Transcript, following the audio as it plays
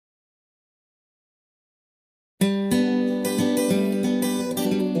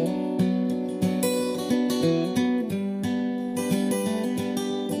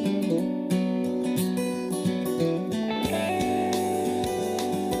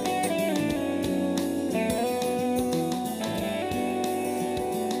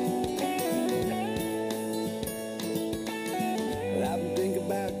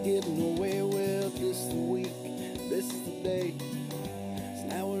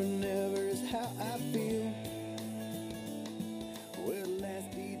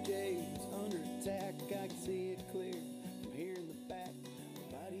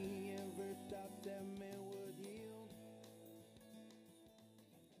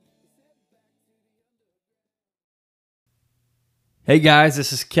Hey guys,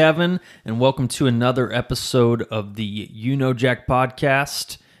 this is Kevin, and welcome to another episode of the You Know Jack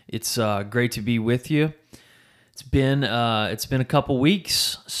podcast. It's great to be with you. It's been a couple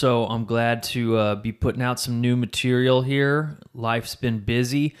weeks, so I'm glad to be putting out some new material here. Life's been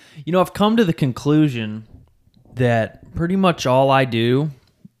busy. You know, I've come to the conclusion that pretty much all I do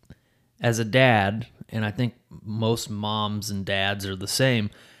as a dad, and I think most moms and dads are the same,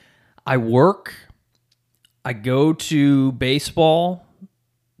 I work, I go to baseball,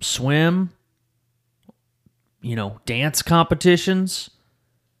 swim, dance competitions.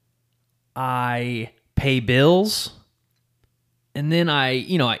 I pay bills. And then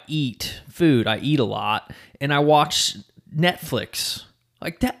I eat food. I eat a lot. And I watch Netflix.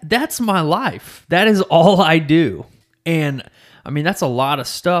 Like that's my life. That is all I do. And I mean, that's a lot of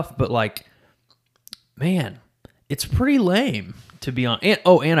stuff, but like, man, it's pretty lame. To be honest.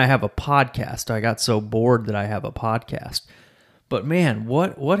 And I have a podcast. I got so bored that I have a podcast. But man,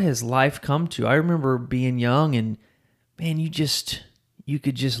 what has life come to? I remember being young and man, you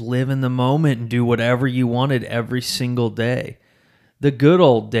could just live in the moment and do whatever you wanted every single day. The good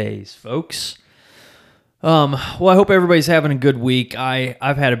old days, folks. Well, I hope everybody's having a good week.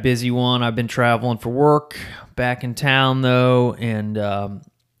 I've had a busy one. I've been traveling for work, back in town though, and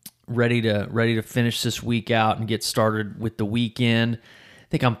ready to finish this week out and get started with the weekend. I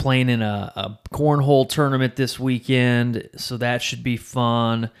think I'm playing in a cornhole tournament this weekend, so that should be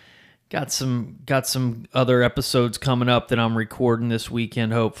fun. Got some other episodes coming up that I'm recording this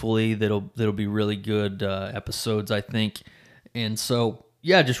weekend. Hopefully, that'll be really good episodes, I think. And so,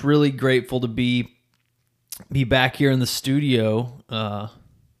 yeah, just really grateful to be back here in the studio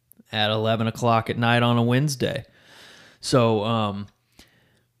at 11 o'clock at night on a Wednesday. So,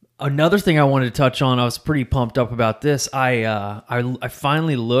 another thing I wanted to touch on, I was pretty pumped up about this. I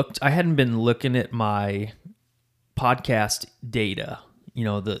finally looked. I hadn't been looking at my podcast data. You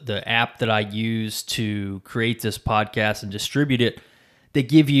know, the app that I use to create this podcast and distribute it. They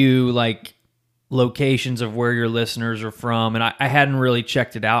give you like locations of where your listeners are from, and I hadn't really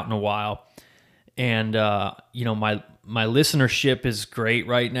checked it out in a while. And my listenership is great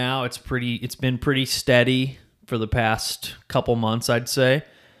right now. It's been pretty steady for the past couple months, I'd say.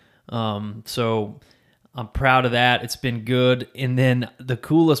 So I'm proud of that. It's been good. And then the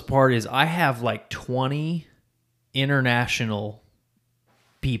coolest part is I have like 20 international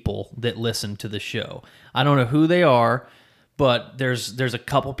people that listen to the show. I don't know who they are, but there's a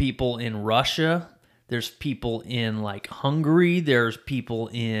couple people in Russia. There's people in like Hungary. There's people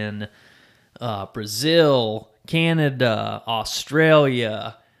in Brazil, Canada,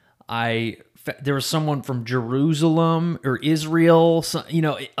 Australia. There was someone from Jerusalem or Israel,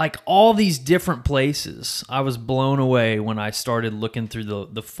 like all these different places. I was blown away when I started looking through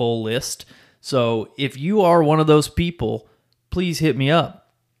the full list. So if you are one of those people, please hit me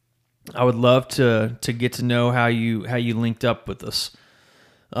up. I would love to get to know how you linked up with us.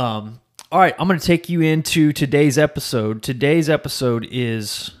 All right, I'm going to take you into today's episode. Today's episode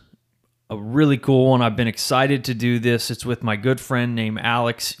is a really cool one. I've been excited to do this. It's with my good friend named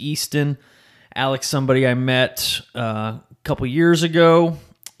Alex Easton. Alex, somebody I met a couple years ago.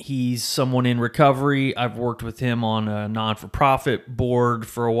 He's someone in recovery. I've worked with him on a non-for-profit board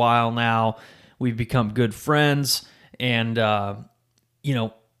for a while now. We've become good friends. And,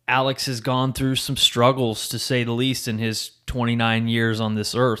 Alex has gone through some struggles, to say the least, in his 29 years on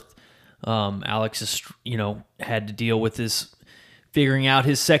this earth. Alex has, had to deal with figuring out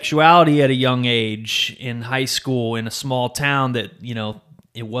his sexuality at a young age in high school in a small town that,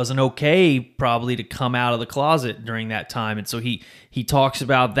 it wasn't okay probably to come out of the closet during that time. And so he talks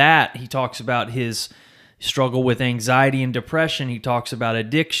about that. He talks about his struggle with anxiety and depression. He talks about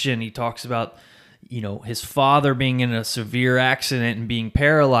addiction. He talks about, his father being in a severe accident and being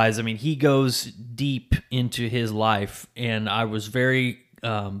paralyzed. I mean, he goes deep into his life, and I was very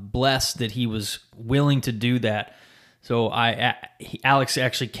blessed that he was willing to do that. So Alex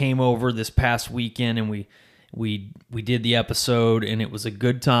actually came over this past weekend, and we did the episode, and it was a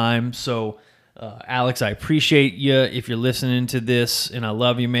good time. So, Alex, I appreciate you if you're listening to this, and I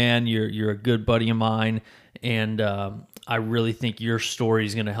love you, man. You're a good buddy of mine, and I really think your story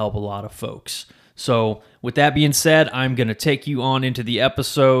is going to help a lot of folks. So, with that being said, I'm going to take you on into the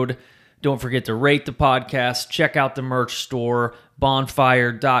episode. Don't forget to rate the podcast. Check out the merch store,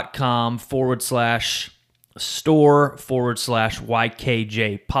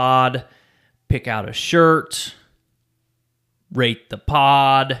 bonfire.com/store/YKJ pod. Pick out a shirt, rate the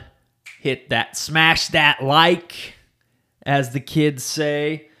pod, smash that like, as the kids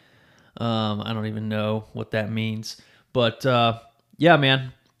say. I don't even know what that means. But yeah,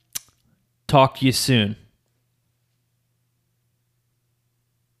 man, talk to you soon.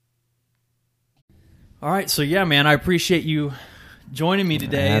 All right, so yeah, man, I appreciate you joining me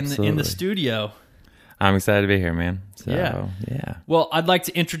today in the Absolutely. studio. I'm excited to be here, man. So, Yeah. yeah. Well, I'd like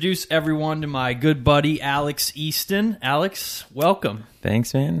to introduce everyone to my good buddy, Alex Easton. Alex, welcome.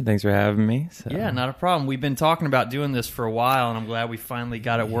 Thanks, man. Thanks for having me. So, Yeah, not a problem. We've been talking about doing this for a while, and I'm glad we finally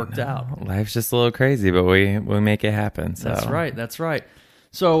got it worked out. life's just a little crazy, but we make it happen. So. That's right.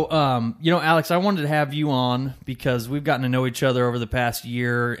 So, Alex, I wanted to have you on because we've gotten to know each other over the past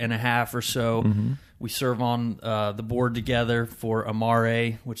year and a half or so. Mm-hmm. We serve on the board together for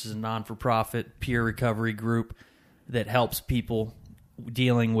Amare, which is a non-for-profit peer recovery group that helps people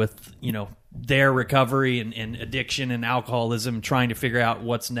dealing with, their recovery and addiction and alcoholism, trying to figure out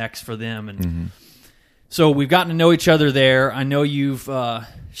what's next for them. And so we've gotten to know each other there. I know you've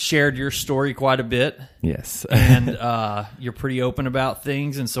shared your story quite a bit. Yes. And you're pretty open about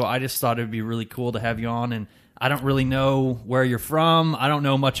things. And so I just thought it would be really cool to have you on. And I don't really know where you're from. I don't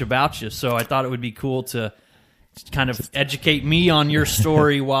know much about you. So I thought it would be cool to kind of educate me on your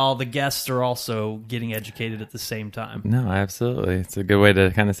story while the guests are also getting educated at the same time. No, absolutely. It's a good way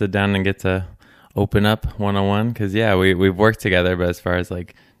to kind of sit down and get to open up one-on-one. Because, yeah, we've worked together. But as far as,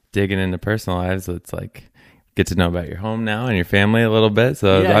 like, digging into personal lives, it's like get to know about your home now and your family a little bit.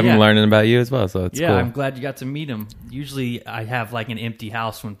 So I'm learning about you as well. So it's cool. I'm glad you got to meet him. Usually I have like an empty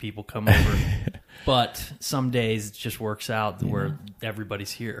house when people come over, but some days it just works out where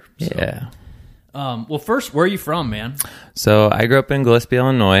everybody's here. So. Yeah. Well, first, where are you from, man? So I grew up in Gillespie,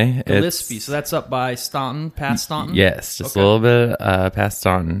 Illinois. Gillespie. So that's up by Staunton, past Staunton? Yes, just a little bit past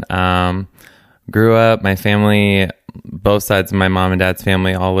Staunton. Grew up, my family, both sides of my mom and dad's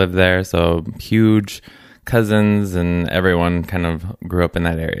family all lived there. So huge cousins and everyone kind of grew up in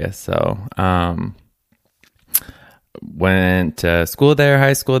that area. So went to school there,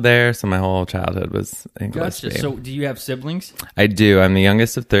 high school there. So my whole childhood was in Gillespie. Gotcha. So do you have siblings? I do. I'm the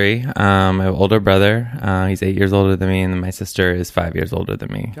youngest of three. I have an older brother. He's 8 years older than me, and then my sister is 5 years older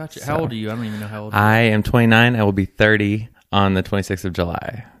than me. Gotcha. So How old are you? I don't even know how old you are. I am 29. I will be 30 on the 26th of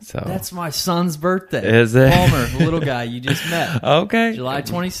July. So That's my son's birthday. Is it? Palmer, the little guy you just met. Okay. July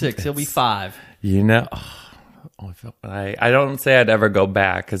 26th. He'll be 5. I don't say I'd ever go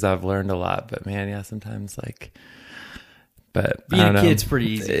back because I've learned a lot, but man, yeah, sometimes but Being I don't a know. kid's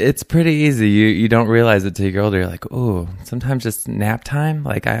pretty easy. It's pretty easy. You don't realize it till you get older. You're like, oh, sometimes just nap time.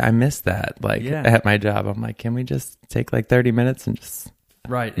 Like I miss that. At my job, I'm like, can we just take 30 minutes and just.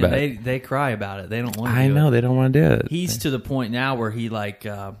 Right. And But- they cry about it. They don't want to I do know it. they don't want to do it. He's to the point now where he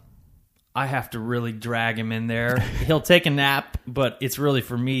I have to really drag him in there. He'll take a nap, but it's really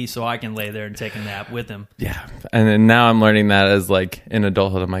for me so I can lay there and take a nap with him. Yeah. And then now I'm learning that as in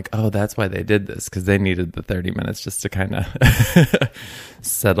adulthood, I'm like, oh, that's why they did this. Because they needed the 30 minutes just to kind of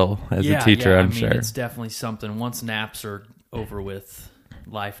settle as a teacher, I'm sure. It's definitely something. Once naps are over with,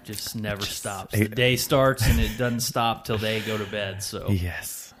 life just never stops. The day starts and it doesn't stop till they go to bed. So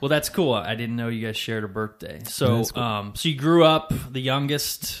Yes. well, that's cool. I didn't know you guys shared a birthday. So, That's cool. So you grew up the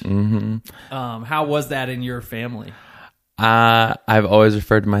youngest. Mm-hmm. How was that in your family? I've always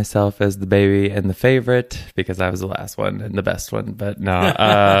referred to myself as the baby and the favorite because I was the last one and the best one. But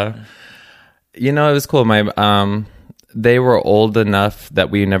no, it was cool. They were old enough that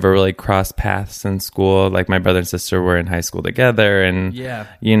we never really crossed paths in school. Like my brother and sister were in high school together, and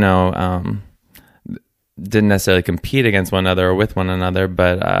didn't necessarily compete against one another or with one another.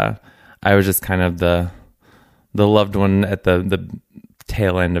 But I was just kind of the loved one at the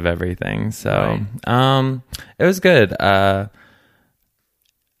tail end of everything. So it was good.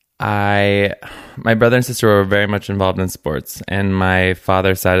 My brother and sister were very much involved in sports, and my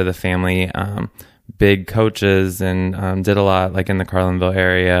father's side of the family, big coaches, and did a lot in the Carlinville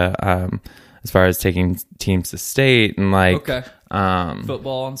area, as far as taking teams to state and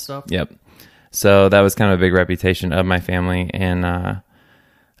football and stuff. Yep. So that was kind of a big reputation of my family, and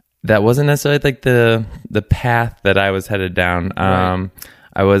that wasn't necessarily the path that I was headed down. Right.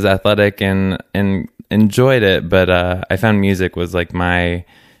 I was athletic and enjoyed it, but I found music was my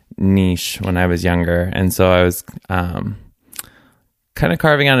niche when I was younger, and so I was kind of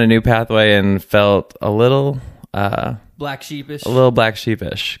carving out a new pathway and felt a little black sheepish.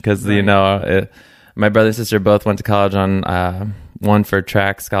 because my brother and sister both went to college on one for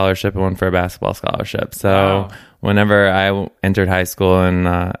track scholarship and one for a basketball scholarship. So whenever I entered high school, and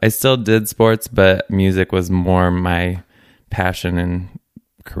I still did sports, but music was more my passion, and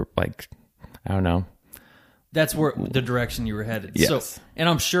I don't know. That's where the direction you were headed. Yes. So, and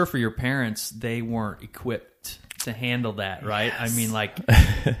I'm sure for your parents, they weren't equipped to handle that, right? Yes. I mean,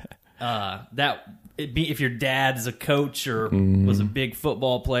 if your dad is a coach or was a big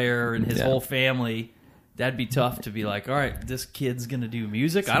football player and his whole family that'd be tough to be like, all right, this kid's gonna do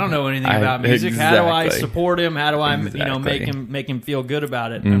music. I don't know anything about music. How do I support him? How do I, make him feel good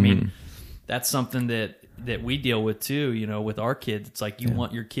about it? I mean, that's something that we deal with too. With our kids, it's like you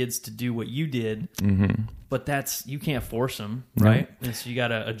want your kids to do what you did, but you can't force them, right? And so you got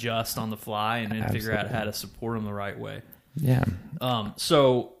to adjust on the fly and then figure out how to support them the right way. Yeah.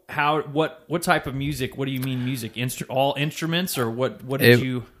 So what type of music? What do you mean music? All instruments, or what did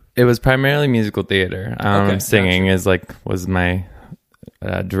you? It was primarily musical theater. Singing was my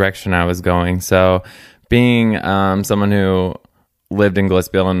direction I was going. So being someone who lived in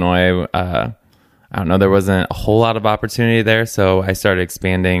Gillespie, Illinois, I don't know, there wasn't a whole lot of opportunity there. So I started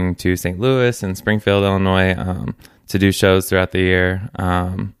expanding to St. Louis and Springfield, Illinois, to do shows throughout the year.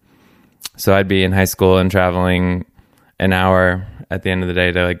 So I'd be in high school and traveling an hour at the end of the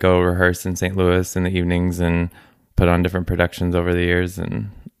day to go rehearse in St. Louis in the evenings and put on different productions over the years. And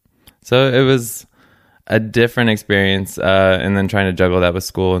so it was a different experience. And then trying to juggle that with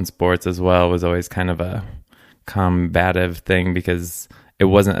school and sports as well was always kind of a combative thing because it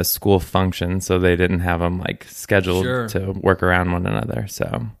wasn't a school function, so they didn't have them scheduled to work around one another.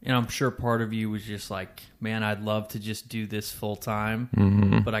 So, and I'm sure part of you was just like, man, I'd love to just do this full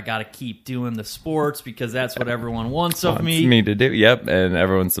time, but I got to keep doing the sports because that's what everyone wants of me to do. Yep, and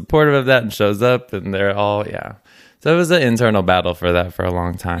everyone's supportive of that and shows up, and they're all So it was an internal battle for that for a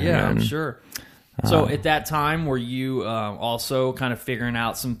long time. Yeah, I'm sure. So at that time, were you also kind of figuring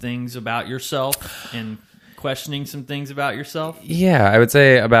out some things about yourself and questioning some things about yourself? Yeah, I would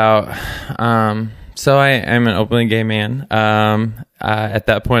say about so I'm an openly gay man. At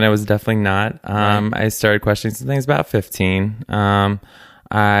that point I was definitely not. I started questioning some things about 15.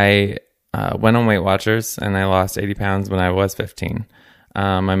 I went on Weight Watchers and I lost 80 pounds when I was 15.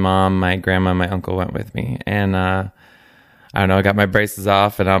 My mom, my grandma, my uncle went with me, and I don't know, I got my braces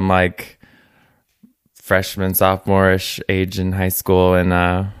off and I'm freshman, sophomore-ish age in high school, and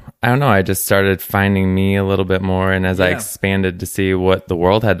I don't know, I just started finding me a little bit more, and as I expanded to see what the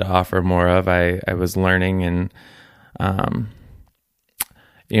world had to offer more of, I was learning, and I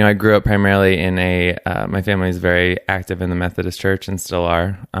grew up primarily in my family is very active in the Methodist Church and still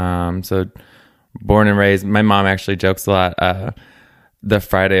are, so born and raised. My mom actually jokes a lot, the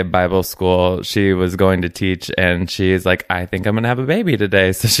Friday of Bible school she was going to teach, and she's like, I think I'm going to have a baby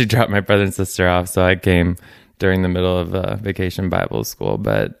today, so she dropped my brother and sister off, so I came during the middle of vacation Bible school.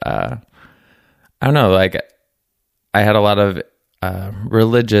 But I don't know, I had a lot of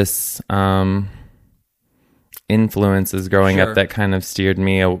religious influences growing up that kind of steered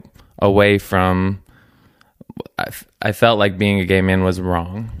me away from, I felt like being a gay man was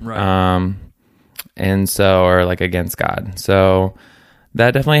wrong. Right. And so, or against God. So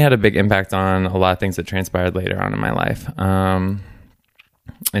that definitely had a big impact on a lot of things that transpired later on in my life,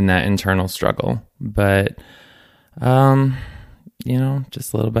 in that internal struggle. But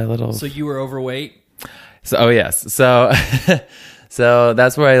just little by little. So you were overweight? So, yes. So, so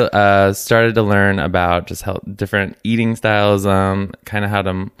that's where I started to learn about just how different eating styles, kind of how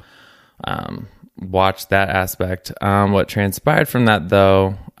to watch that aspect. What transpired from that,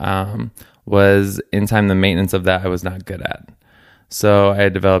 though, was in time the maintenance of that I was not good at. So I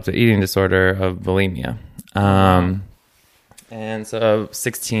had developed an eating disorder of bulimia. And so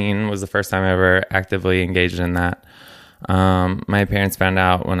 16 was the first time I ever actively engaged in that. My parents found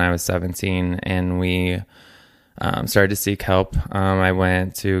out when I was 17, and we started to seek help. I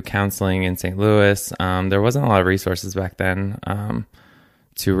went to counseling in St. Louis. There wasn't a lot of resources back then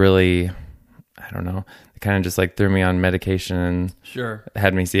to really, I don't know, they kind of just threw me on medication and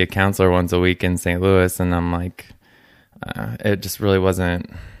had me see a counselor once a week in St. Louis, and I'm like, it just really wasn't.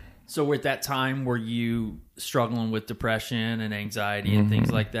 So at that time, were you struggling with depression and anxiety and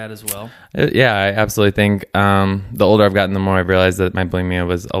things like that as well? Yeah, I absolutely think the older I've gotten, the more I've realized that my bulimia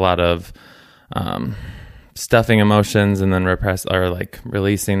was a lot of stuffing emotions and then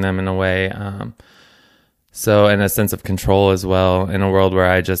releasing them in a way. So, and a sense of control as well, in a world where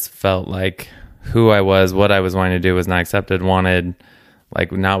I just felt like who I was, what I was wanting to do was not accepted, wanted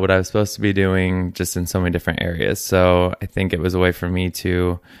not what I was supposed to be doing, just in so many different areas. So I think it was a way for me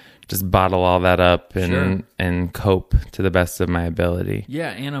to just bottle all that up and cope to the best of my ability. Yeah,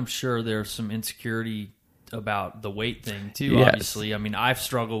 and I'm sure there's some insecurity about the weight thing too, yes. Obviously. I mean, I've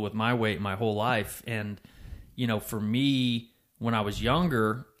struggled with my weight my whole life, and for me, when I was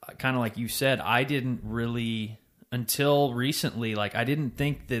younger, kind of like you said, I didn't really, until recently, I didn't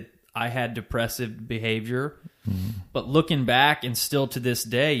think that I had depressive behavior. But looking back, and still to this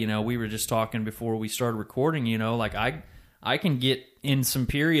day, we were just talking before we started recording, I can get in some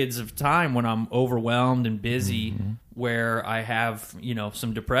periods of time when I'm overwhelmed and busy where I have,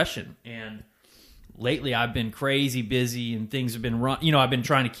 some depression. And lately I've been crazy busy and things have been I've been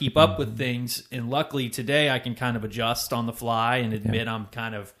trying to keep up with things, and luckily today I can kind of adjust on the fly and admit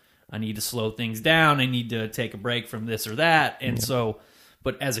I need to slow things down. I need to take a break from this or that. And so,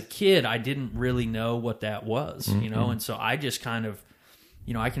 but as a kid, I didn't really know what that was, and so I just kind of,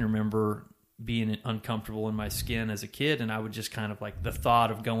 I can remember being uncomfortable in my skin as a kid, and I would just kind of like the thought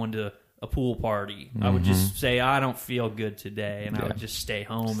of going to a pool party. I would just say, I don't feel good today, and I would just stay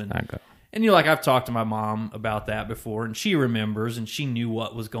home. And like I've talked to my mom about that before, and she remembers, and she knew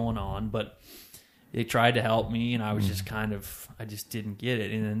what was going on, but they tried to help me, and I was just I just didn't get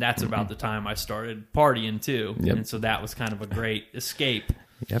it. And then that's about the time I started partying too. And so that was kind of a great escape.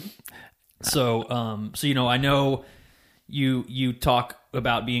 So, I know you talk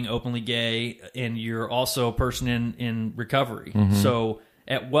about being openly gay, and you're also a person in recovery. So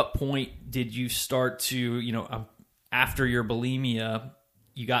at what point did you start to, after your bulimia,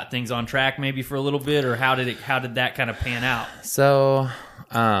 you got things on track maybe for a little bit, or how did that kind of pan out? So,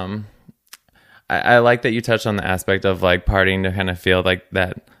 I like that you touched on the aspect of like partying to kind of feel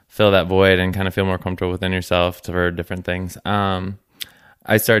that void and kind of feel more comfortable within yourself for different things.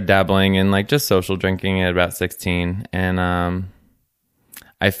 I started dabbling in like just social drinking at about 16, and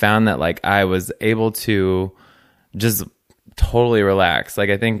I found that like I was able to just totally relax. Like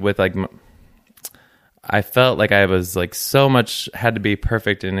I think with like I felt like I was like so much had to be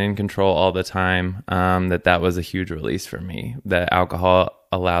perfect and in control all the time, that was a huge release for me. That alcohol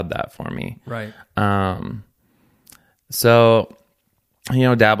allowed that for me. Right. So,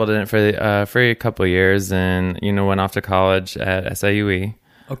 dabbled in it for a couple of years, and went off to college at SIUE.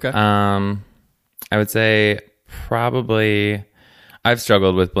 Okay. I would say probably I've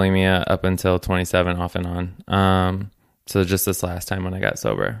struggled with bulimia up until 27 off and on. So just this last time when I got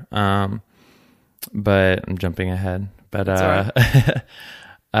sober. But I'm jumping ahead. But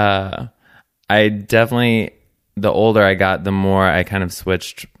I definitely, the older I got, the more I kind of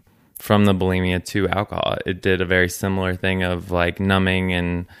switched from the bulimia to alcohol. It did a very similar thing of like numbing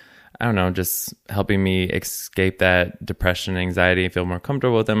and, I don't know, just helping me escape that depression, anxiety, feel more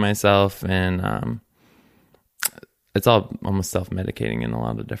comfortable within myself. And it's all almost self-medicating in a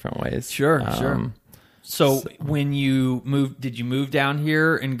lot of different ways. Sure. So when you moved, did you move down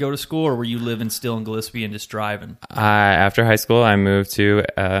here and go to school, or were you living still in Gillespie and just driving? After high school, I moved to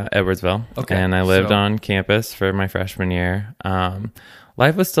Edwardsville. Okay. And I lived on campus for my freshman year.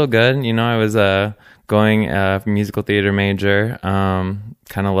 Life was still good. I was going musical theater major,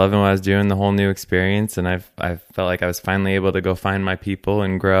 kind of loving what I was doing, the whole new experience. And I felt like I was finally able to go find my people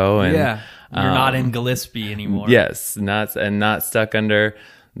and grow. And you're not in Gillespie anymore. Yes, not stuck under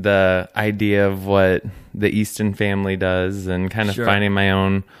the idea of what the Easton family does, and kind of finding my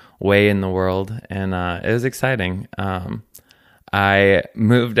own way in the world. And it was exciting. I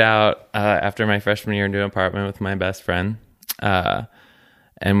moved out after my freshman year into an apartment with my best friend.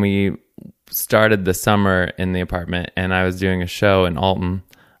 And we started the summer in the apartment, and I was doing a show in Alton.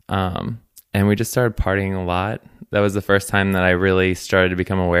 And we just started partying a lot. That was the first time that I really started to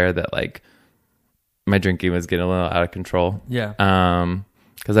become aware that like my drinking was getting a little out of control. Yeah.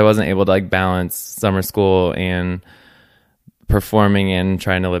 Because I wasn't able to like balance summer school and performing and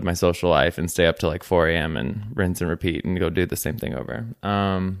trying to live my social life and stay up to like 4 a.m. and rinse and repeat and go do the same thing over.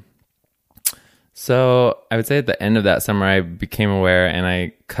 So I would say at the end of that summer, I became aware, and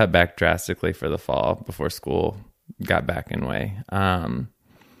I cut back drastically for the fall before school got back in way.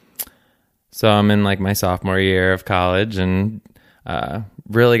 So I'm in like my sophomore year of college, and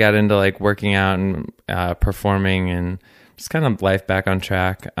really got into like working out and performing and just kind of life back on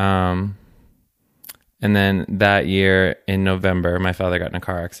track. And then that year in November, my father got in a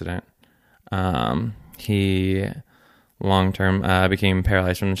car accident. He long-term became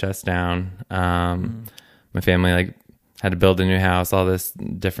paralyzed from the chest down. My family like had to build a new house, all this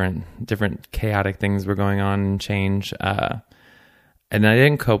different chaotic things were going on and change. And I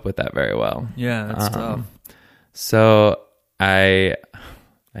didn't cope with that very well. Yeah, that's tough. So I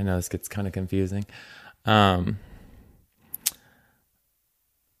know this gets kind of confusing.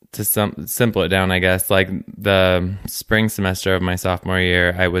 To simple it down, I guess, like the spring semester of my sophomore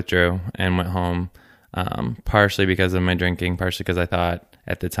year, I withdrew and went home, partially because of my drinking, partially because I thought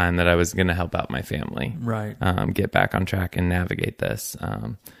at the time that I was going to help out my family, right? Get back on track and navigate this.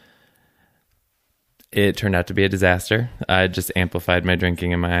 It turned out to be a disaster. I just amplified my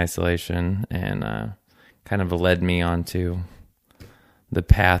drinking and my isolation, and kind of led me onto the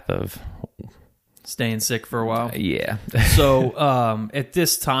path of staying sick for a while. Yeah. So at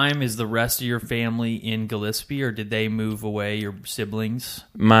this time, is the rest of your family in Gillespie, or did they move away, your siblings?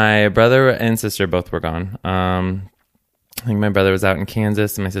 My brother and sister both were gone. I think my brother was out in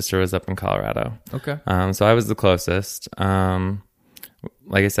Kansas and my sister was up in Colorado. Okay. So I was the closest.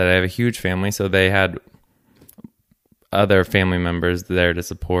 Like I said, I have a huge family, so they had other family members there to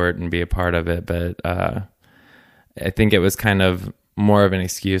support and be a part of it. But I think it was kind of more of an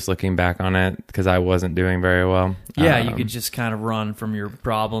excuse looking back on it because I wasn't doing very well. Yeah, you could just kind of run from your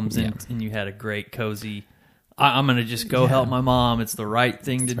problems, and you had a great cozy. I'm gonna just go help my mom. It's the right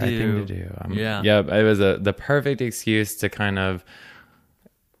thing to do. Yeah, it was the perfect excuse to kind of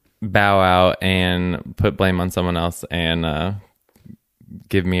bow out and put blame on someone else and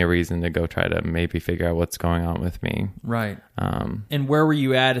give me a reason to go try to maybe figure out what's going on with me. Right. And where were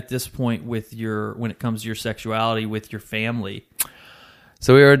you at this point with when it comes to your sexuality with your family?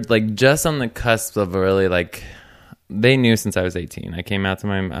 So we were like just on the cusp of really like, they knew since I was 18. I came out to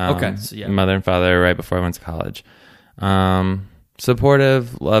my mother and father right before I went to college.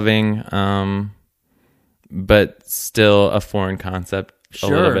 Supportive, loving, but still a foreign concept a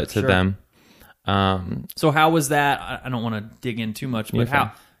little bit to them. So how was that? I don't want to dig in too much, but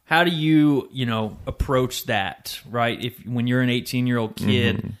how do you approach that, right? When you're an 18-year-old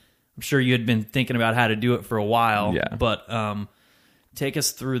kid, I'm sure you had been thinking about how to do it for a while, but take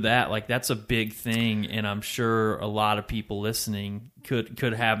us through that. Like, that's a big thing, and I'm sure a lot of people listening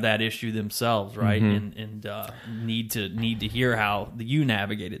could have that issue themselves, right? And need to hear how you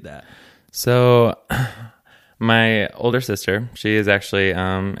navigated that. So my older sister, she is actually,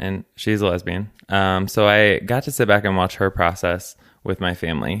 and she's a lesbian. So I got to sit back and watch her process with my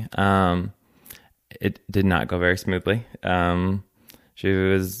family. It did not go very smoothly. She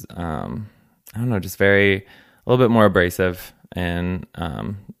was, I don't know, just a little bit more abrasive, and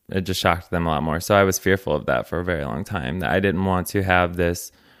it just shocked them a lot more. So I was fearful of that for a very long time. That I didn't want to have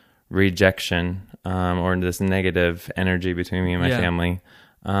this rejection or this negative energy between me and my family.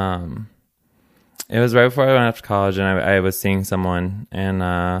 It was right before I went off to college, and I was seeing someone, and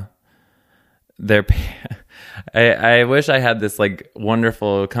I wish I had this like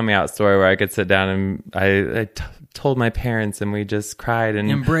wonderful coming out story where I could sit down and I told my parents, and we just cried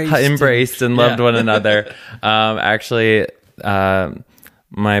and embraced and loved one another. Actually,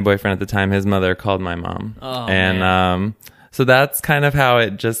 my boyfriend at the time, his mother called my mom, so that's kind of how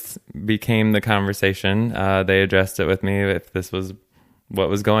it just became the conversation. They addressed it with me if this was what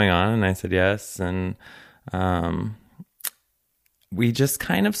was going on, and I said yes, and we just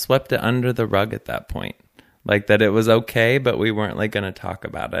kind of swept it under the rug at that point, like that it was okay, but we weren't like going to talk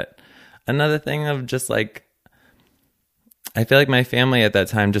about it. Another thing of just like, I feel like my family at that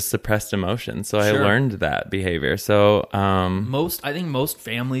time just suppressed emotions, so I learned that behavior. So I think most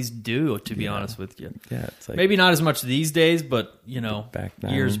families do, to be honest with you. Yeah, it's like, maybe not as much these days, but back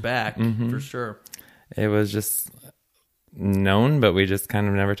then, years back, for sure. It was just known, but we just kind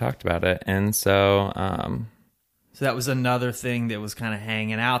of never talked about it, and so that was another thing that was kind of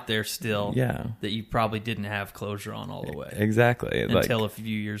hanging out there still. Yeah, that you probably didn't have closure on all the way. Exactly, until a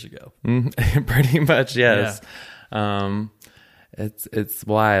few years ago. Pretty much, yes. Yeah. It's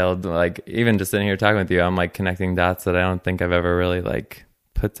wild. Like, even just sitting here talking with you, I'm like connecting dots that I don't think I've ever really like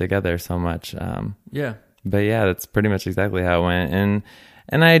put together so much. But yeah, that's pretty much exactly how it went.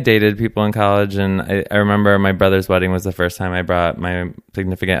 And I dated people in college, and I remember my brother's wedding was the first time I brought my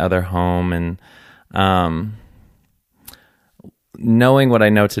significant other home, and knowing what I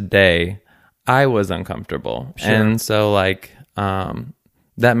know today, I was uncomfortable. Sure. And so like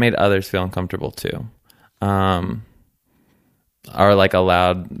that made others feel uncomfortable too. Or like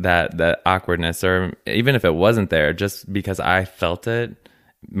allowed that awkwardness, or even if it wasn't there, just because I felt it,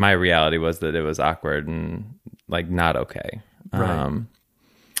 my reality was that it was awkward and like not okay. Right.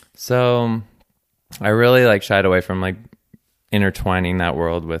 So I really like shied away from like intertwining that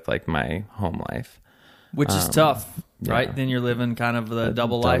world with like my home life, which is tough, right? Yeah. Then you're living kind of the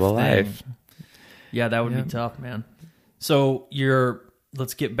double life thing. Yeah, that would be tough, man. So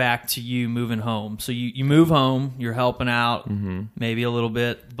let's get back to you moving home. So you move home, you're helping out maybe a little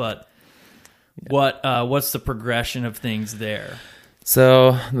bit, but what's the progression of things there?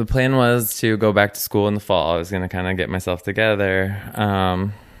 So the plan was to go back to school in the fall. I was going to kind of get myself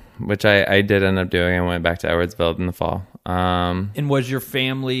together, which I did end up doing. I went back to Edwardsville in the fall. And was your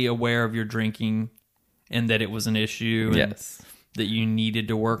family aware of your drinking and that it was an issue? Yes. That you needed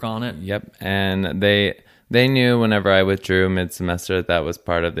to work on it? Yep. And they knew whenever I withdrew mid-semester that was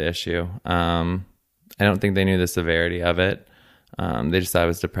part of the issue. I don't think they knew the severity of it. They just thought I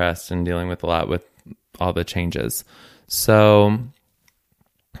was depressed and dealing with a lot with all the changes. So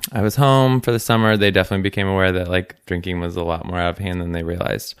I was home for the summer. They definitely became aware that like drinking was a lot more out of hand than they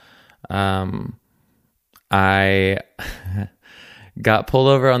realized. I got pulled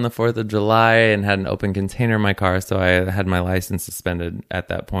over on the 4th of July and had an open container in my car. So I had my license suspended at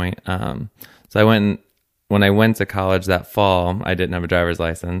that point. So when I went to college that fall, I didn't have a driver's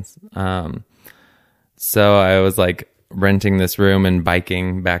license. So I was like renting this room and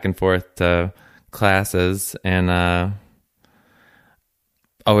biking back and forth to classes and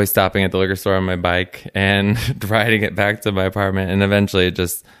always stopping at the liquor store on my bike and riding it back to my apartment. And eventually it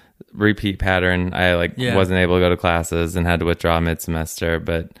just repeat pattern. I wasn't able to go to classes and had to withdraw mid-semester.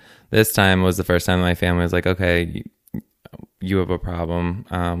 But this time was the first time my family was like, okay, you have a problem.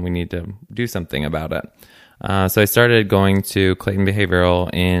 We need to do something about it. So I started going to Clayton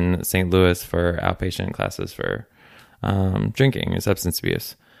Behavioral in St. Louis for outpatient classes for drinking and substance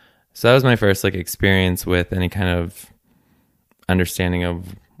abuse. So that was my first experience with any kind of understanding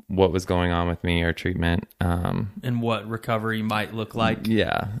of what was going on with me or treatment. And what recovery might look like.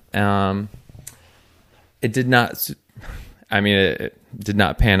 Yeah. It did not, it did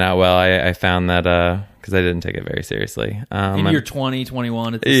not pan out well. I found that, cause I didn't take it very seriously. And you're 20,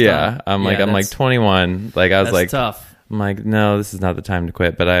 21 at this time. I'm 21. I was that's tough. I'm like, no, this is not the time to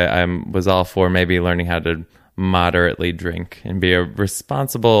quit. But I was all for maybe learning how to moderately drink and be a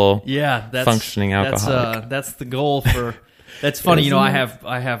responsible, functioning alcoholic. That's the goal for. That's funny. I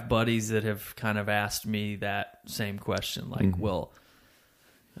have buddies that have kind of asked me that same question.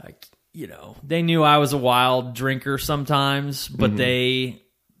 They knew I was a wild drinker sometimes, but they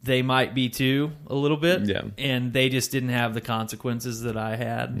might be too a little bit. Yeah. And they just didn't have the consequences that I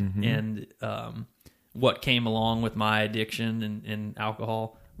had. And what came along with my addiction and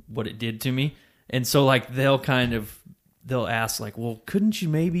alcohol, what it did to me. And so they'll ask well, couldn't you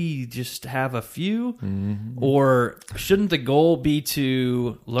maybe just have a few? Or shouldn't the goal be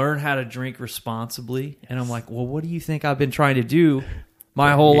to learn how to drink responsibly? And I'm like, well, what do you think I've been trying to do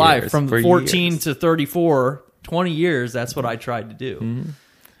my whole life? From 14 to 34, 20 years, that's what I tried to do.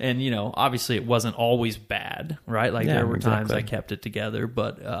 And, obviously it wasn't always bad, right? There were times I kept it together,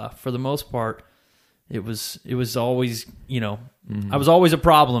 but for the most part, it was always, I was always a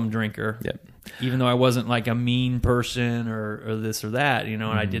problem drinker. Yep. Even though I wasn't a mean person or this or that, and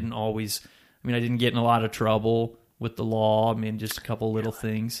I didn't always, I didn't get in a lot of trouble with the law. Just a couple little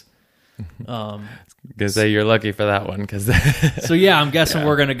things. Gonna say you're lucky for that one, because so I'm guessing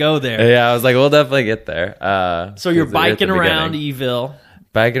we're gonna go there. Yeah, I was like, we'll definitely get there. So you're biking around Eville,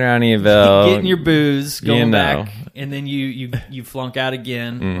 getting your booze, going back, and then you flunk out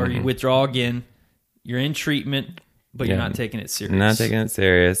again, or you withdraw again. You're in treatment, but you're not taking it serious. Not taking it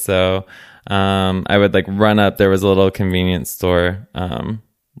serious. So I would run up. There was a little convenience store, a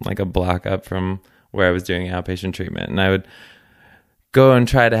block up from where I was doing outpatient treatment, and I would go and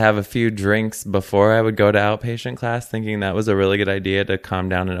try to have a few drinks before I would go to outpatient class, thinking that was a really good idea to calm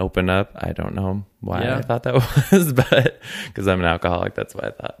down and open up. I don't know why I thought that was, but because I'm an alcoholic, that's what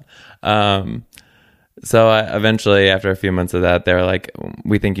I thought. So eventually, after a few months of that, they were like,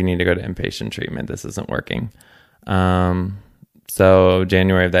 we think you need to go to inpatient treatment. This isn't working. So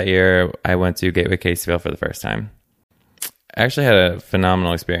January of that year, I went to Gateway Caseyville for the first time. I actually had a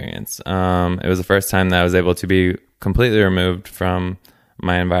phenomenal experience. It was the first time that I was able to be completely removed from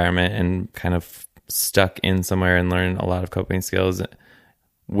my environment and kind of stuck in somewhere and learn a lot of coping skills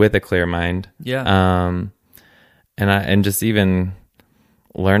with a clear mind. Yeah. And just even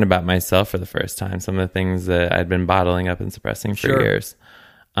learn about myself for the first time, some of the things that I'd been bottling up and suppressing for years.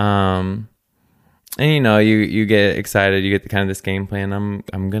 And you get excited, you get the kind of this game plan.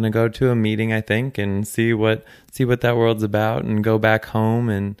 I'm going to go to a meeting, I think, and see what that world's about, and go back home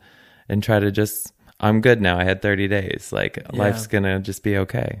and try to just, I'm good now. I had 30 days. Life's going to just be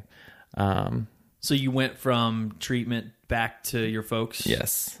okay. So you went from treatment back to your folks?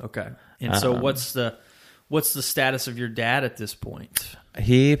 Yes. Okay. And so what's the status of your dad at this point?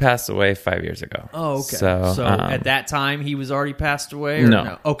 He passed away 5 years ago. Oh, okay. So at that time, he was already passed away? Or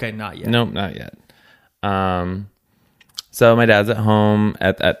no. Okay, not yet. Nope, not yet. So my dad's at home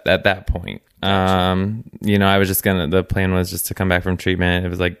at that point. Gotcha. I was just the plan was just to come back from treatment. It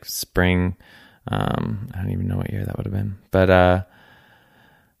was spring. I don't even know what year that would have been, but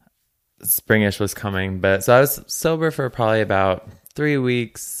springish was coming. But so I was sober for probably about 3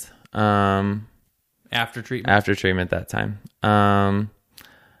 weeks. After treatment that time.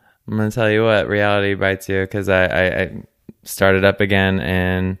 I'm going to tell you what, reality bites you, because I started up again,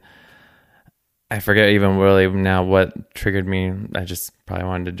 and I forget even really now what triggered me. I just probably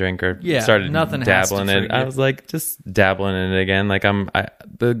wanted to drink, or started dabbling in it. I was just dabbling in it again.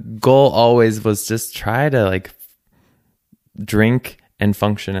 The goal always was just try to drink and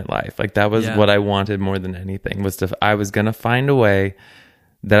function at life. That was what I wanted more than anything, was I was going to find a way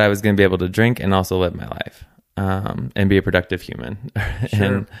that I was going to be able to drink and also live my life. and be a productive human.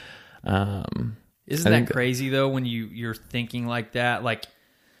 Sure. And isn't that crazy though when you're thinking like that? Like,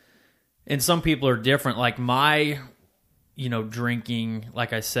 and some people are different. Like my, drinking,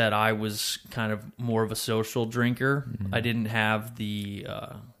 like I said, I was kind of more of a social drinker. I didn't have the,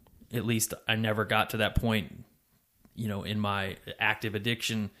 at least I never got to that point, in my active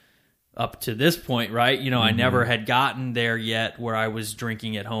addiction up to this point, right? I never had gotten there yet where I was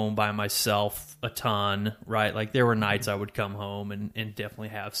drinking at home by myself a ton, right? Like there were nights I would come home and definitely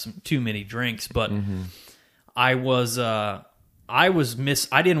have too many drinks, but I didn't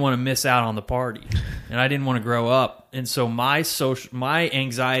want to miss out on the party, and I didn't want to grow up. And so my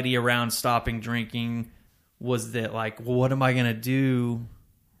anxiety around stopping drinking was that, like, well, what am I going to do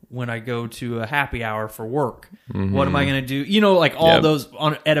when I go to a happy hour for work? What am I going to do? Like all those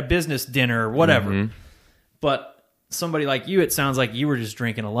at a business dinner or whatever. But somebody like you, it sounds like you were just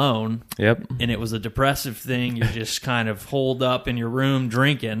drinking alone. Yep. And it was a depressive thing. You're just kind of holed up in your room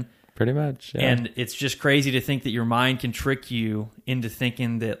drinking. Pretty much. Yeah. And it's just crazy to think that your mind can trick you into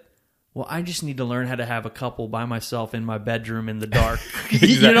thinking that, well, I just need to learn how to have a couple by myself in my bedroom in the dark.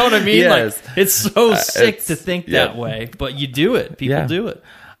 You know what I mean? Yes. Like, it's so sick to think that way, but you do it. People do it.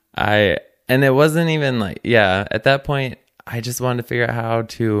 And it wasn't even like, at that point, I just wanted to figure out how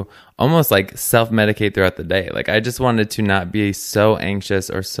to almost like self-medicate throughout the day. Like I just wanted to not be so anxious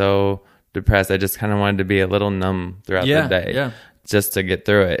or so depressed. I just kind of wanted to be a little numb throughout the day just to get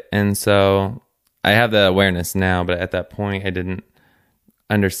through it. And so I have the awareness now, but at that point I didn't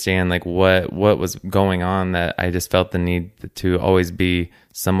understand like what was going on, that I just felt the need to always be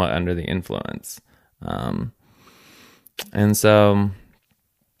somewhat under the influence. And so,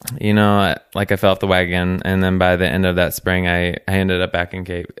 like I fell off the wagon, and then by the end of that spring, I ended up back in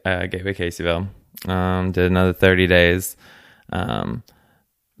Gateway Caseyville. Did another 30 days.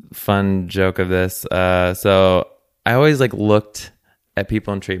 Fun joke of this. So I always like looked at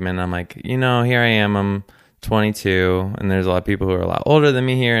people in treatment. I'm like, here I am. I'm 22, and there's a lot of people who are a lot older than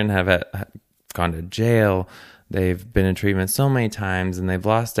me here and have gone to jail. They've been in treatment so many times, and they've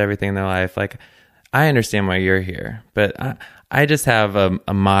lost everything in their life. Like, I understand why you're here, but I just have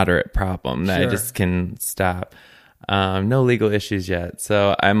a moderate problem that I just can stop. No legal issues yet.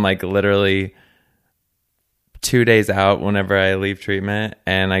 So I'm like literally 2 days out whenever I leave treatment,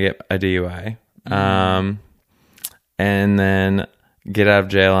 and I get a DUI. And then get out of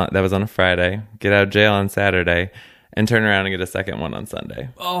jail. That was on a Friday. Get out of jail on Saturday, and turn around and get a second one on Sunday.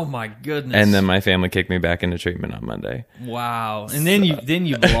 Oh my goodness! And then my family kicked me back into treatment on Monday. Wow! And then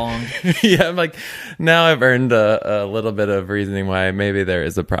you belonged. Yeah, I'm like, now I've earned a little bit of reasoning why maybe there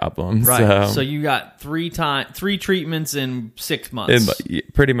is a problem. Right. So you got three treatments in 6 months.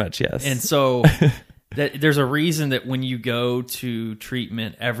 Pretty much, yes. And so there's a reason that when you go to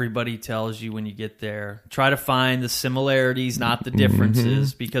treatment, everybody tells you when you get there, try to find the similarities, not the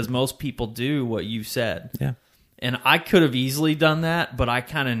differences, because most people do what you said. Yeah. And I could have easily done that, but I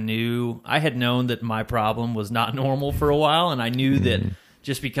kind of I had known that my problem was not normal for a while, and I knew that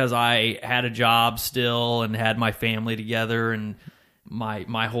just because I had a job still and had my family together, and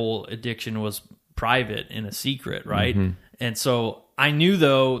my whole addiction was private and a secret, right? And so I knew,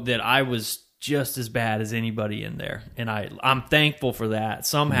 though, that I was just as bad as anybody in there, and I'm thankful for that.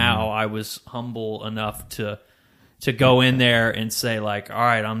 Somehow I was humble enough to go in there and say, like, all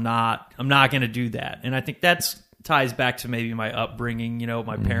right, I'm not going to do that. And I think that's ties back to maybe my upbringing.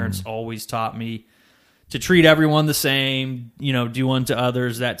 My parents always taught me to treat everyone the same, do unto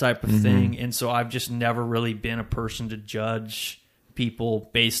others, that type of thing. And so I've just never really been a person to judge people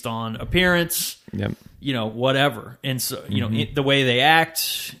based on appearance, whatever. And so, the way they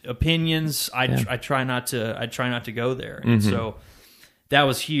act, opinions, I try not to go there. And so that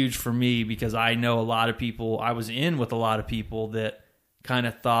was huge for me, because I know a lot of people, I was in with a lot of people that kind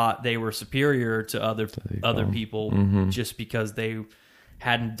of thought they were superior to other people just because they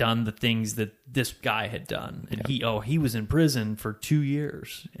hadn't done the things that this guy had done. And he was in prison for 2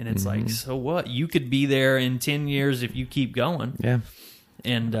 years. And it's like, so what? You could be there in 10 years if you keep going. Yeah.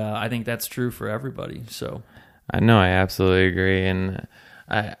 And I think that's true for everybody. So I know, I absolutely agree. And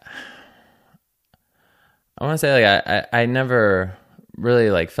I want to say, like, I never really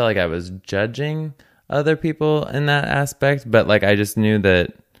like felt like I was judging other people in that aspect, but like I just knew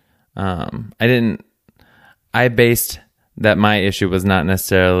that I based that my issue was not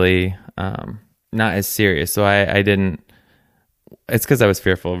necessarily not as serious. So I didn't, it's because I was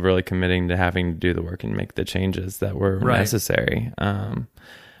fearful of really committing to having to do the work and make the changes that were necessary.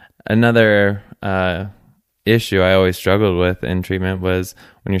 Another issue I always struggled with in treatment was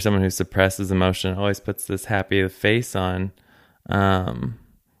when you're someone who suppresses emotion, always puts this happy face on,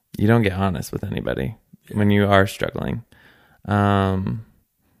 you don't get honest with anybody. when you are struggling.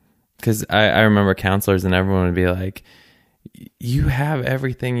 Because I remember counselors and everyone would be like, you have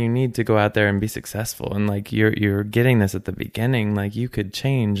everything you need to go out there and be successful, and like you're getting this at the beginning, like you could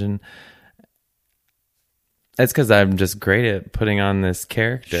change. And it's because I'm just great at putting on this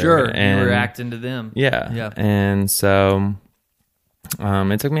character. Sure, and you were acting to them. Yeah. And so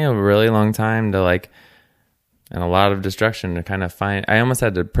it took me a really long time to like, and a lot of destruction to kind of find. I almost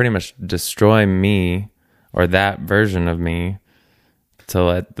had to pretty much destroy me, or that version of me, to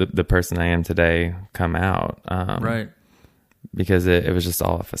let the person I am today come out. Right. Because it was just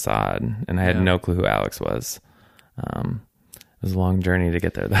all a facade, and I had no clue who Alex was. It was a long journey to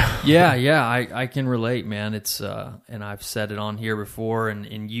get there, though. Yeah, I can relate, man. It's and I've said it on here before,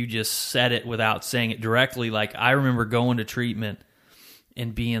 and you just said it without saying it directly. Like, I remember going to treatment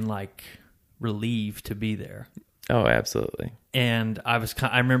and being like relieved to be there. Oh, absolutely. And I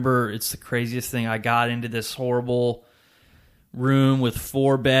remember it's the craziest thing. I got into this horrible room with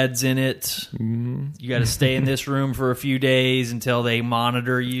 4 beds in it. Mm-hmm. You got to stay in this room for a few days until they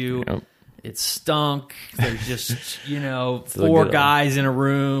monitor you. Yep. It stunk. There's just, 4 guys in a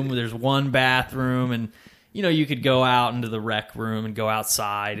room. There's 1 bathroom, and you could go out into the rec room and go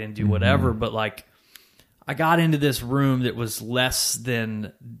outside and do whatever. But like, I got into this room that was less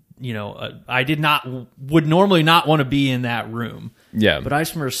than, I would normally not want to be in that room. Yeah. But I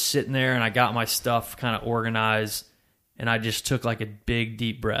just remember sitting there, and I got my stuff kind of organized. And I just took like a big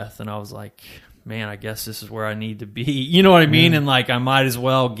deep breath, and I was like, man, I guess this is where I need to be. You know what I mean? And like, I might as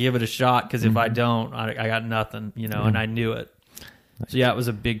well give it a shot, because if I don't, I got nothing, and I knew it. So yeah, it was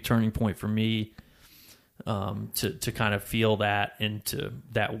a big turning point for me, to kind of feel that, and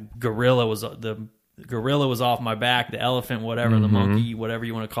the gorilla was off my back, the elephant, whatever, the monkey, whatever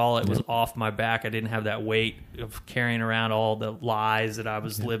you want to call it, was off my back. I didn't have that weight of carrying around all the lies that I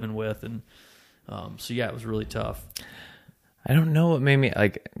was living with. And so yeah, it was really tough. I don't know what made me,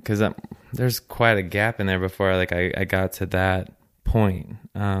 like, because there's quite a gap in there before like I got to that point.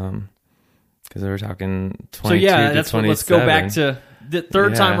 Because we were talking 22 so yeah, to that's 27. Let's go back to the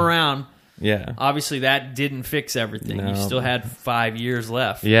third time around. Yeah. Obviously, that didn't fix everything. No. You still had 5 years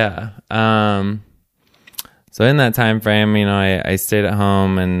left. Yeah. So in that time frame, I stayed at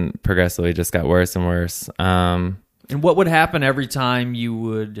home and progressively just got worse and worse. And what would happen every time you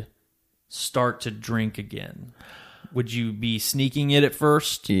would start to drink again? Would you be sneaking it at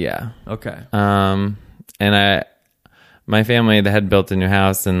first? Yeah. Okay. And my family, they had built a new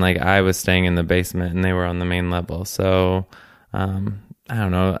house, and like I was staying in the basement and they were on the main level. So, I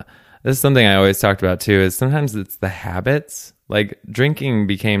don't know. This is something I always talked about too, is sometimes it's the habits. Like, drinking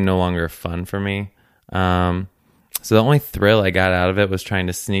became no longer fun for me. So the only thrill I got out of it was trying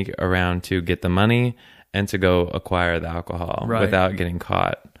to sneak around to get the money and to go acquire the alcohol without getting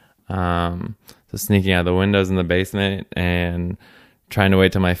caught. So sneaking out the windows in the basement and trying to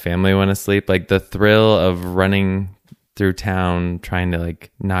wait till my family went to sleep. Like, the thrill of running through town trying to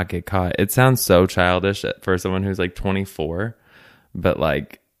like not get caught. It sounds so childish for someone who's like 24, but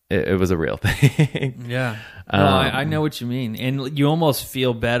like it was a real thing. Yeah. No, I know what you mean. And you almost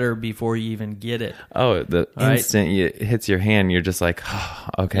feel better before you even get it. Oh, the instant it hits your hand, you're just like, oh,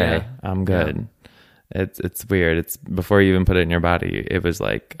 okay, I'm good. Yeah. It's weird. It's before you even put it in your body. It was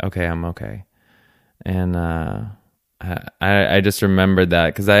like, okay, I'm okay. And I just remembered that,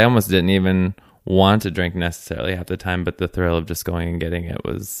 because I almost didn't even want to drink necessarily half the time, but the thrill of just going and getting it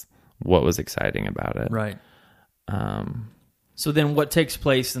was what was exciting about it. Right. So then what takes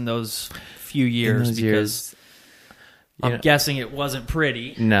place in those few years? Because I'm guessing it wasn't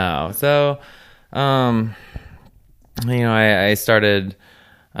pretty. No. So, I started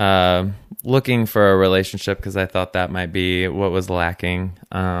looking for a relationship, because I thought that might be what was lacking.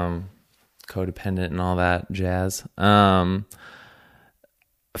 Codependent and all that jazz.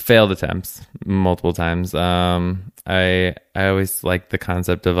 Failed attempts multiple times. I always liked the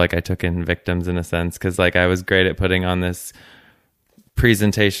concept of like I took in victims in a sense, because like I was great at putting on this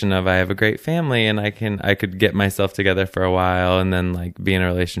presentation of I have a great family and I could get myself together for a while and then like be in a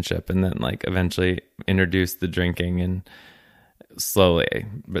relationship and then like eventually introduce the drinking, and slowly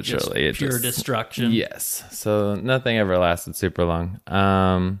but surely it's pure destruction. Yes. So nothing ever lasted super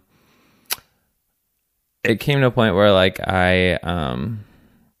long. It came to a point where like I'm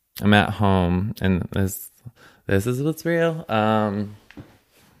at home, and this is what's real.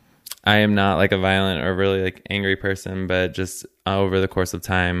 I am not like a violent or really like angry person, but just over the course of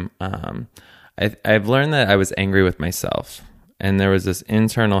time, I've learned that I was angry with myself, and there was this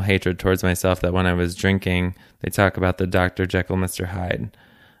internal hatred towards myself that when I was drinking, they talk about the Dr. Jekyll, Mr. Hyde.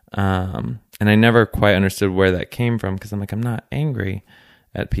 And I never quite understood where that came from, because I'm like, I'm not angry.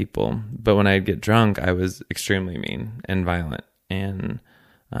 at people. But when I'd get drunk, I was extremely mean and violent. And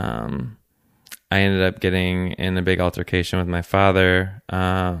I ended up getting in a big altercation with my father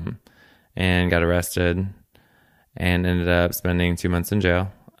and got arrested and ended up spending 2 months in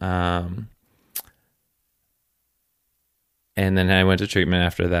jail. And then I went to treatment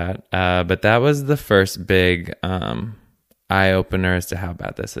after that. But that was the first big eye-opener as to how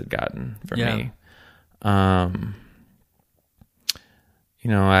bad this had gotten for me. You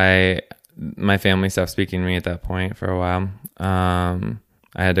know, my family stopped speaking to me at that point for a while.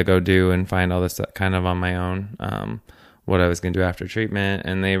 I had to go do and find all this kind of on my own, what I was going to do after treatment.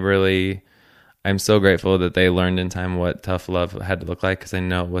 And I'm so grateful that they learned in time what tough love had to look like, because I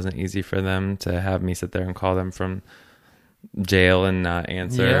know it wasn't easy for them to have me sit there and call them from jail and not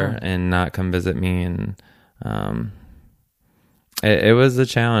answer and not come visit me. And it was a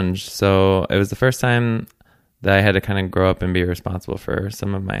challenge. So it was the first time that I had to kind of grow up and be responsible for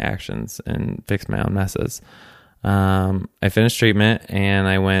some of my actions and fix my own messes. I finished treatment and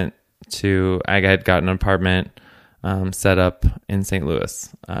I had gotten an apartment set up in St.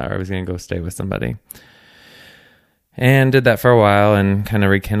 Louis. I was going to go stay with somebody. And did that for a while and kind of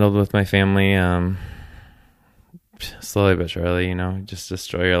rekindled with my family. Slowly but surely, you know, just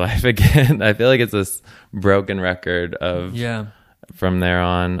destroy your life again. I feel like it's this broken record of from there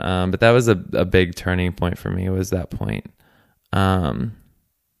on. But that was a big turning point for me, was that point.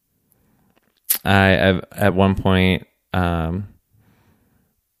 I at one point, you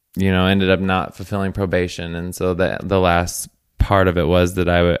know, ended up not fulfilling probation. And so the last part of it was that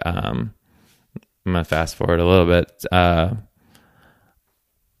I'm going to fast forward a little bit,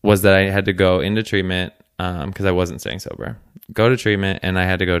 was that I had to go into treatment because I wasn't staying sober. Go to treatment, and I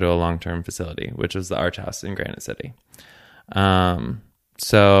had to go to a long-term facility, which was the Arch House in Granite City.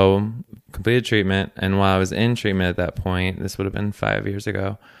 So completed treatment, and while I was in treatment at that point, this would have been 5 years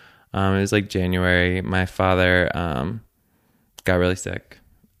ago, it was like January, my father got really sick.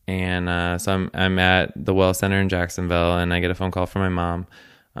 And so I'm at the Well Center in Jacksonville, and I get a phone call from my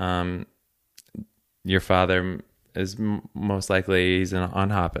mom. Your father is most likely, he's on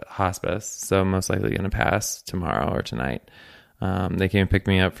hospice, so most likely going to pass tomorrow or tonight. They came and picked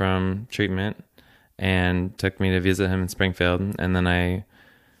me up from treatment and took me to visit him in Springfield. And then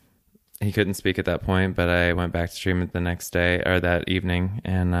he couldn't speak at that point, but I went back to treatment the next day, or that evening,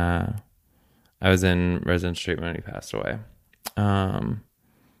 and I was in residence treatment when he passed away.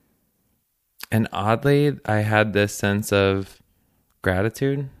 And oddly, I had this sense of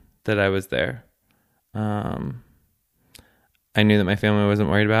gratitude that I was there. I knew that my family wasn't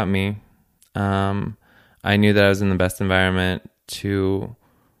worried about me. I knew that I was in the best environment to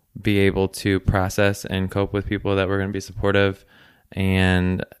be able to process and cope with people that were going to be supportive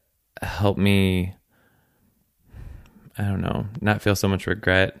and help me, I don't know, not feel so much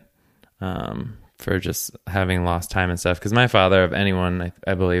regret for just having lost time and stuff. Because my father, of anyone,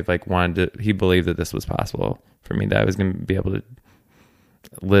 I believe, like he believed that this was possible for me, that I was going to be able to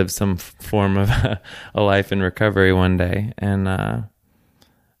live some form of a life in recovery one day. And I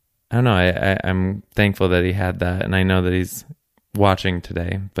don't know, I'm thankful that he had that, and I know that he's watching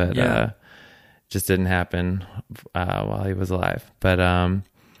today, but just didn't happen while he was alive. But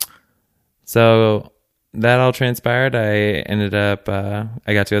so that all transpired. I ended up I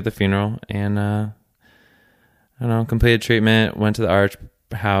got to go to the funeral, and I don't know, completed treatment, went to the Arch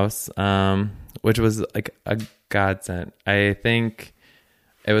House, which was like a godsend. I think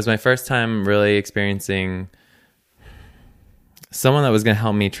it was my first time really experiencing someone that was going to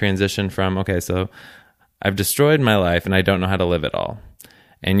help me transition from, okay, so I've destroyed my life and I don't know how to live it all.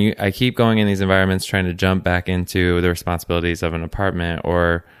 And I keep going in these environments trying to jump back into the responsibilities of an apartment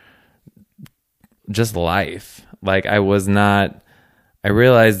or just life. Like I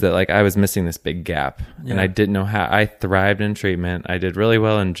realized that like I was missing this big gap, and I didn't know how. I thrived in treatment. I did really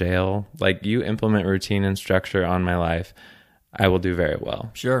well in jail. Like, you implement routine and structure on my life, I will do very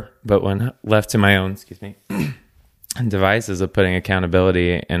well. Sure. But when left to my own, devices of putting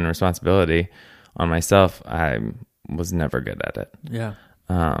accountability and responsibility on myself, I was never good at it. Yeah.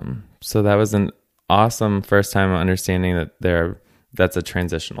 So that was an awesome first time understanding that that's a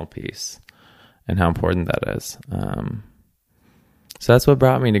transitional piece and how important that is. So that's what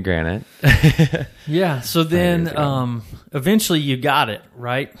brought me to Granite. Yeah. So then, eventually you got it,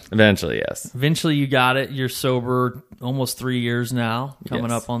 right? Eventually, yes. Eventually you got it. You're sober almost 3 years now,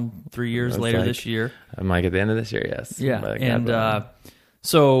 coming up on 3 years later this year. I'm like at the end of this year, yes. Yeah. And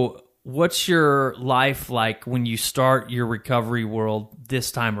so what's your life like when you start your recovery world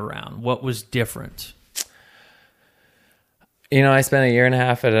this time around? What was different? You know, I spent 1.5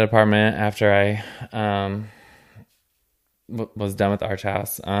 years at an apartment after I was done with Arch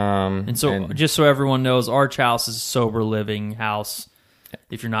House. And so, just so everyone knows, Arch House is a sober living house.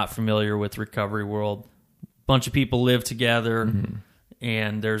 If you're not familiar with Recovery World, a bunch of people live together,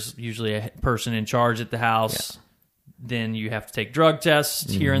 and there's usually a person in charge at the house. Yeah. Then you have to take drug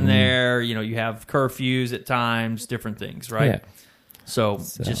tests here and there. You know, you have curfews at times, different things, right? Yeah. So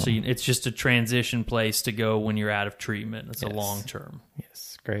just so it's just a transition place to go when you're out of treatment. It's a long term.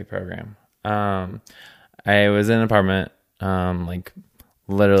 Yes, great program. I was in an apartment, like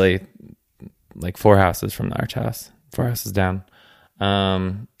literally like 4 houses from the Arch House, 4 houses down.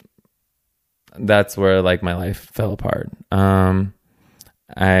 That's where like my life fell apart.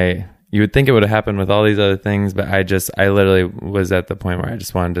 You would think it would have happened with all these other things, but I literally was at the point where I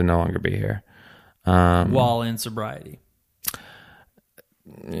just wanted to no longer be here. While in sobriety.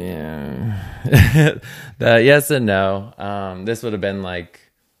 Yeah. Yes and no. This would have been like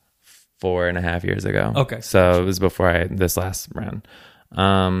 4.5 years ago. Okay. So it was before this last round.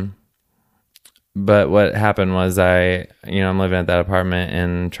 But what happened was I'm living at that apartment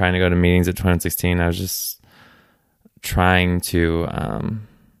and trying to go to meetings at 2016. I was just trying to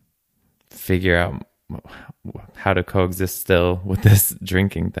figure out how to coexist still with this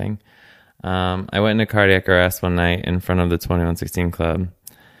drinking thing. I went into cardiac arrest one night in front of the 2116 Club.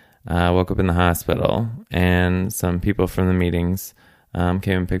 Woke up in the hospital, and some people from the meetings came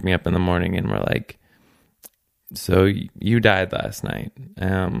and picked me up in the morning and were like, "So you died last night.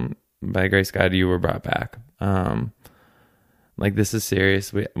 By grace of God, you were brought back. Like, this is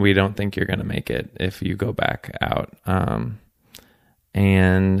serious. We don't think you're going to make it if you go back out."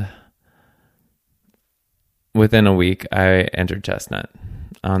 And within a week, I entered Chestnut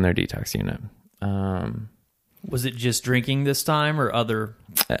on their detox unit. Was it just drinking this time or other?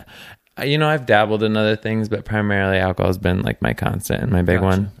 I've dabbled in other things, but primarily alcohol has been like my constant and my big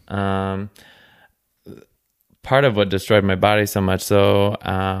one. Part of what destroyed my body so much. So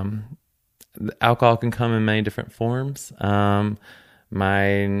alcohol can come in many different forms.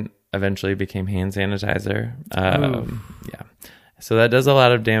 Mine eventually became hand sanitizer. Yeah. So that does a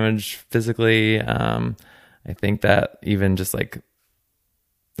lot of damage physically. I think that even just like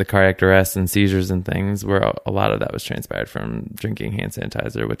the cardiac arrest and seizures and things, where a lot of that was transpired from drinking hand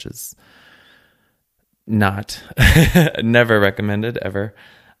sanitizer, which is not never recommended ever.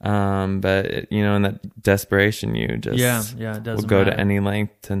 But in that desperation, you just it will go to any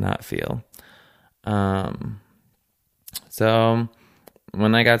length to not feel. So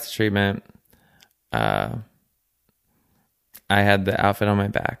when I got to treatment, I had the outfit on my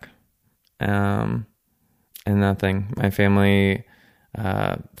back, and nothing. My family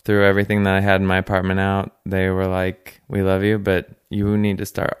threw everything that I had in my apartment out. They were like, "We love you, but you need to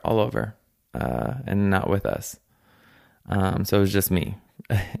start all over, and not with us." So it was just me.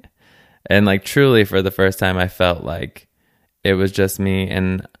 And like truly for the first time, I felt like it was just me.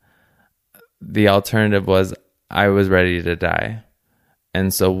 And the alternative was I was ready to die.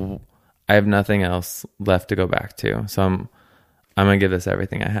 And so I have nothing else left to go back to. So I'm going to give this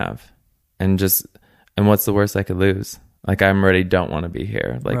everything I have. And what's the worst I could lose? Like, I already don't want to be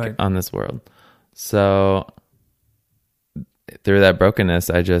here, on this world. So through that brokenness,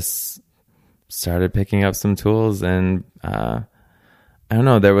 I just started picking up some tools, and I don't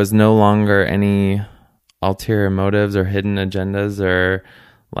know, there was no longer any ulterior motives or hidden agendas, or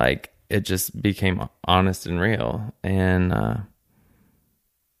like, it just became honest and real. And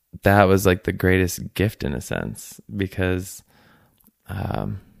that was like the greatest gift in a sense, because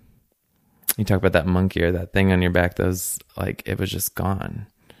you talk about that monkey or that thing on your back, those, like, it was just gone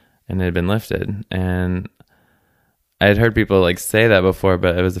and it had been lifted. And I had heard people like say that before,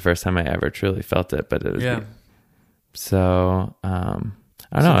 but it was the first time I ever truly felt it. But it was so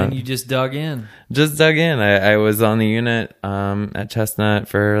I don't know. Then you just dug in. I was on the unit at Chestnut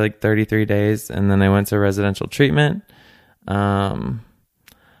for like 33 days, and then I went to residential treatment. A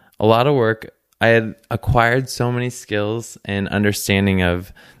lot of work. I had acquired so many skills and understanding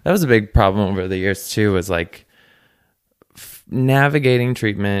of, that was a big problem over the years too, was like navigating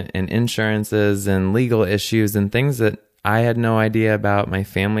treatment and insurances and legal issues and things that I had no idea about. My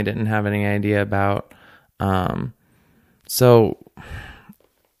family didn't have any idea about. So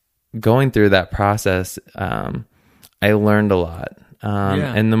going through that process, I learned a lot.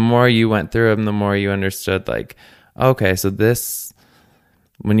 And the more you went through them, the more you understood, like, okay, so this,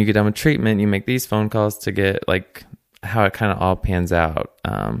 when you get done with treatment, you make these phone calls to get like how it kind of all pans out,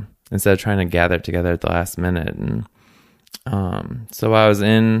 instead of trying to gather it together at the last minute. And so while I was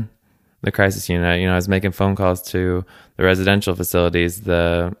in the crisis unit, I was making phone calls to the residential facilities,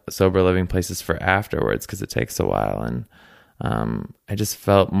 the sober living places for afterwards, because it takes a while. And I just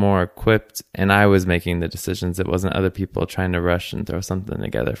felt more equipped, and I was making the decisions. It wasn't other people trying to rush and throw something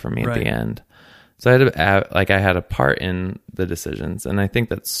together for me at the end. So I had a part in the decisions, and I think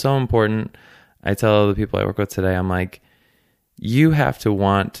that's so important. I tell the people I work with today, I'm like, you have to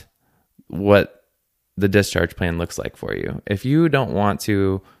want what the discharge plan looks like for you. If you don't want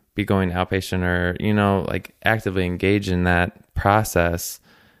to be going outpatient or, like actively engage in that process,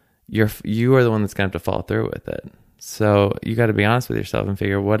 you are the one that's going to have to follow through with it. So you got to be honest with yourself and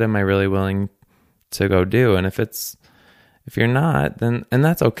figure, what am I really willing to go do? And if you're not, then, and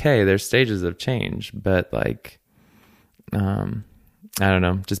that's okay. There's stages of change, but like, I don't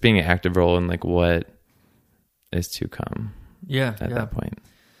know, just being an active role in like what is to come. Yeah. At that point.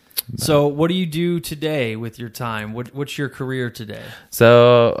 But, so what do you do today with your time? What's your career today?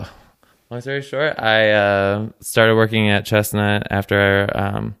 So long story short, I started working at Chestnut after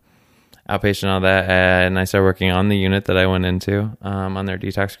outpatient and all that, and I started working on the unit that I went into, on their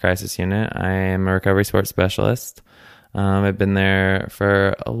detox crisis unit. I am a recovery sports specialist. I've been there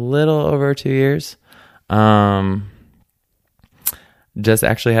for a little over 2 years. Just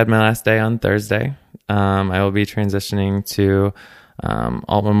actually had my last day on Thursday. I will be transitioning to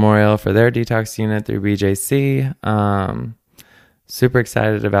Alt Memorial for their detox unit through BJC. Super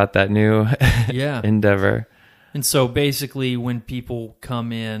excited about that new endeavor. And so basically when people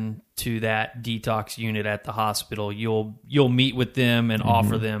come in to that detox unit at the hospital, you'll meet with them and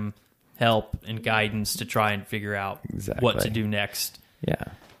offer them help and guidance to try and figure out what to do next. Yeah.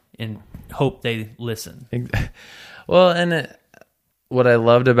 And hope they listen. Well, and what I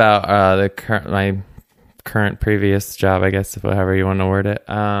loved about my current previous job, I guess, however you want to word it,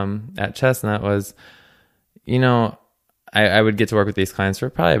 at Chestnut was, I would get to work with these clients for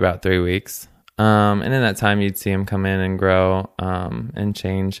probably about 3 weeks. And in that time, you'd see them come in and grow and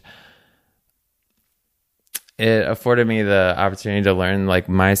change. It afforded me the opportunity to learn like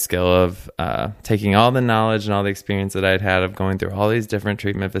my skill of taking all the knowledge and all the experience that I'd had of going through all these different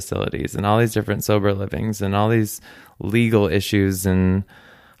treatment facilities and all these different sober livings and all these legal issues and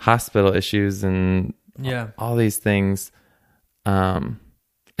hospital issues and all these things.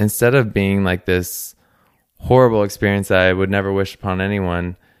 Instead of being like this horrible experience that I would never wish upon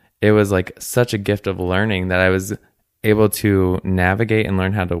anyone, it was like such a gift of learning that I was able to navigate and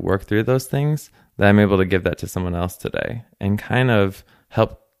learn how to work through those things, that I'm able to give that to someone else today and kind of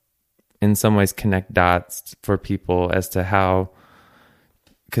help in some ways connect dots for people as to how,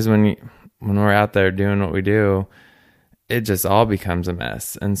 because when we're out there doing what we do, it just all becomes a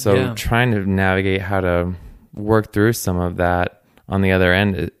mess. And so trying to navigate how to work through some of that on the other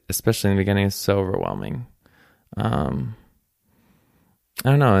end, especially in the beginning, is so overwhelming. I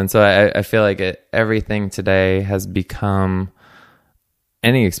don't know. And so I feel like everything today has become,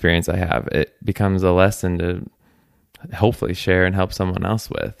 any experience I have, it becomes a lesson to hopefully share and help someone else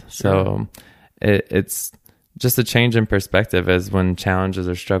with. Sure. So it's just a change in perspective as when challenges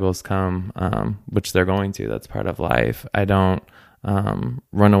or struggles come, which they're going to, that's part of life. I don't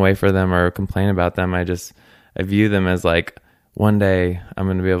run away for them or complain about them. I view them as like, one day I'm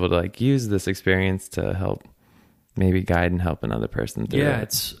going to be able to like use this experience to help maybe guide and help another person through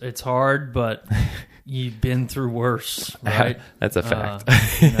it. It's hard, but you've been through worse, right? That's a fact.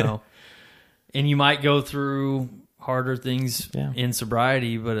 And you might go through harder things in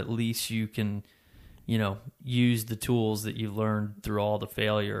sobriety, but at least you can, use the tools that you've learned through all the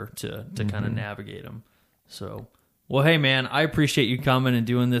failure to kind of navigate them. So, well, hey man, I appreciate you coming and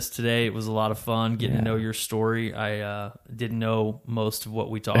doing this today. It was a lot of fun getting to know your story. I didn't know most of what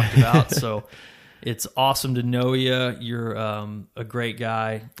we talked about, so it's awesome to know you. You're a great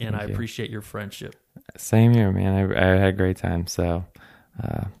guy, and I appreciate your friendship. Same here, man. I had a great time. So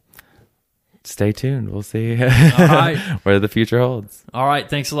stay tuned. We'll see where the future holds. All right.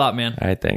 Thanks a lot, man. All right. Thanks.